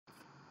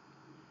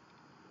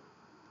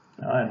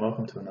Hi and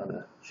welcome to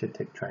another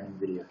ShedTech training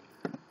video.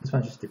 This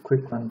one's just a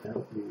quick one to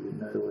help you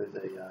know where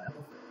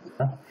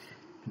the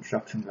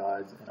construction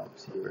guides and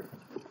obviously your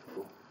reference book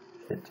for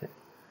ShedTech.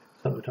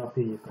 So at the top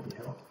here you've got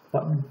your help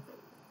button,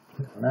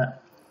 click on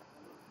that.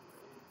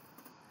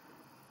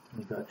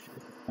 You've got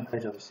the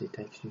page obviously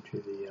takes you to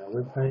the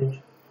web page,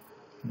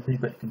 and then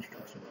you've got your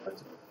construction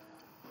guides.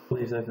 All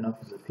these open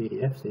up as a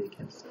PDF so you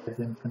can save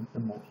them, print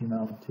them or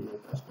email them to your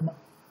customer.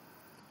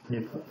 And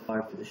you've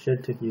got the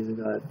ShedTech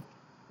user guide.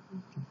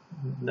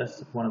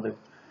 That's one of the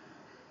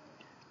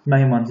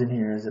main ones in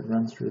here, as it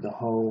runs through the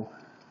whole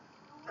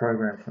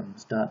program from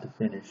start to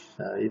finish.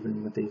 So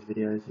even with these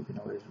videos you can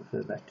always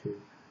refer back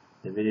to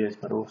the videos,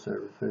 but also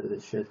refer to the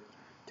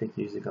ShedTech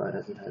user guide,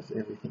 as it has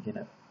everything in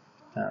it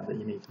that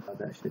you need to know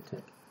about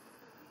ShedTech.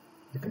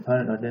 The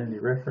component identity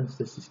reference,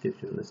 this just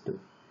gives you a list of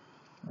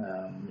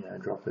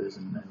droppers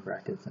and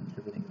brackets and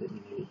everything that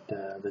you need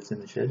that's in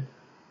the shed.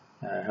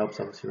 It helps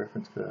obviously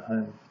reference for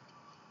home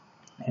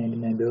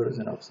handyman builders,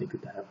 and obviously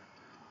good to have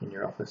in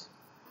your office.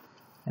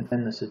 And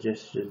then the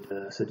suggested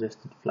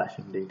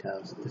flashing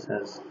details. This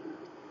has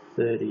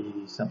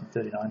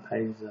 39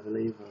 pages, I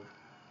believe,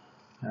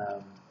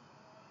 of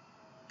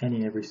any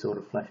and every sort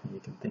of flashing you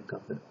can think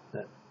of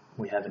that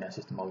we have in our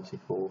system, obviously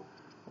for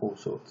all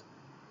sorts.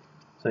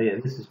 So yeah,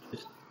 this is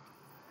just a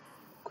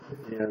quick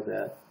video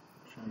about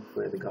showing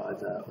where the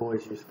guides are.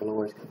 Always useful,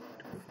 always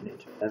contact me if you need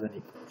to have any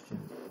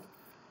questions or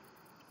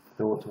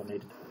thoughts or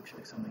need to double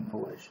check something.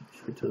 Always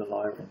shoot to the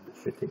library and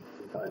the ShedTech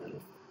guide.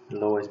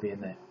 It'll always be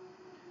in there.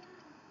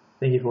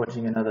 Thank you for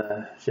watching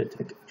another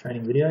ShedTech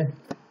training video.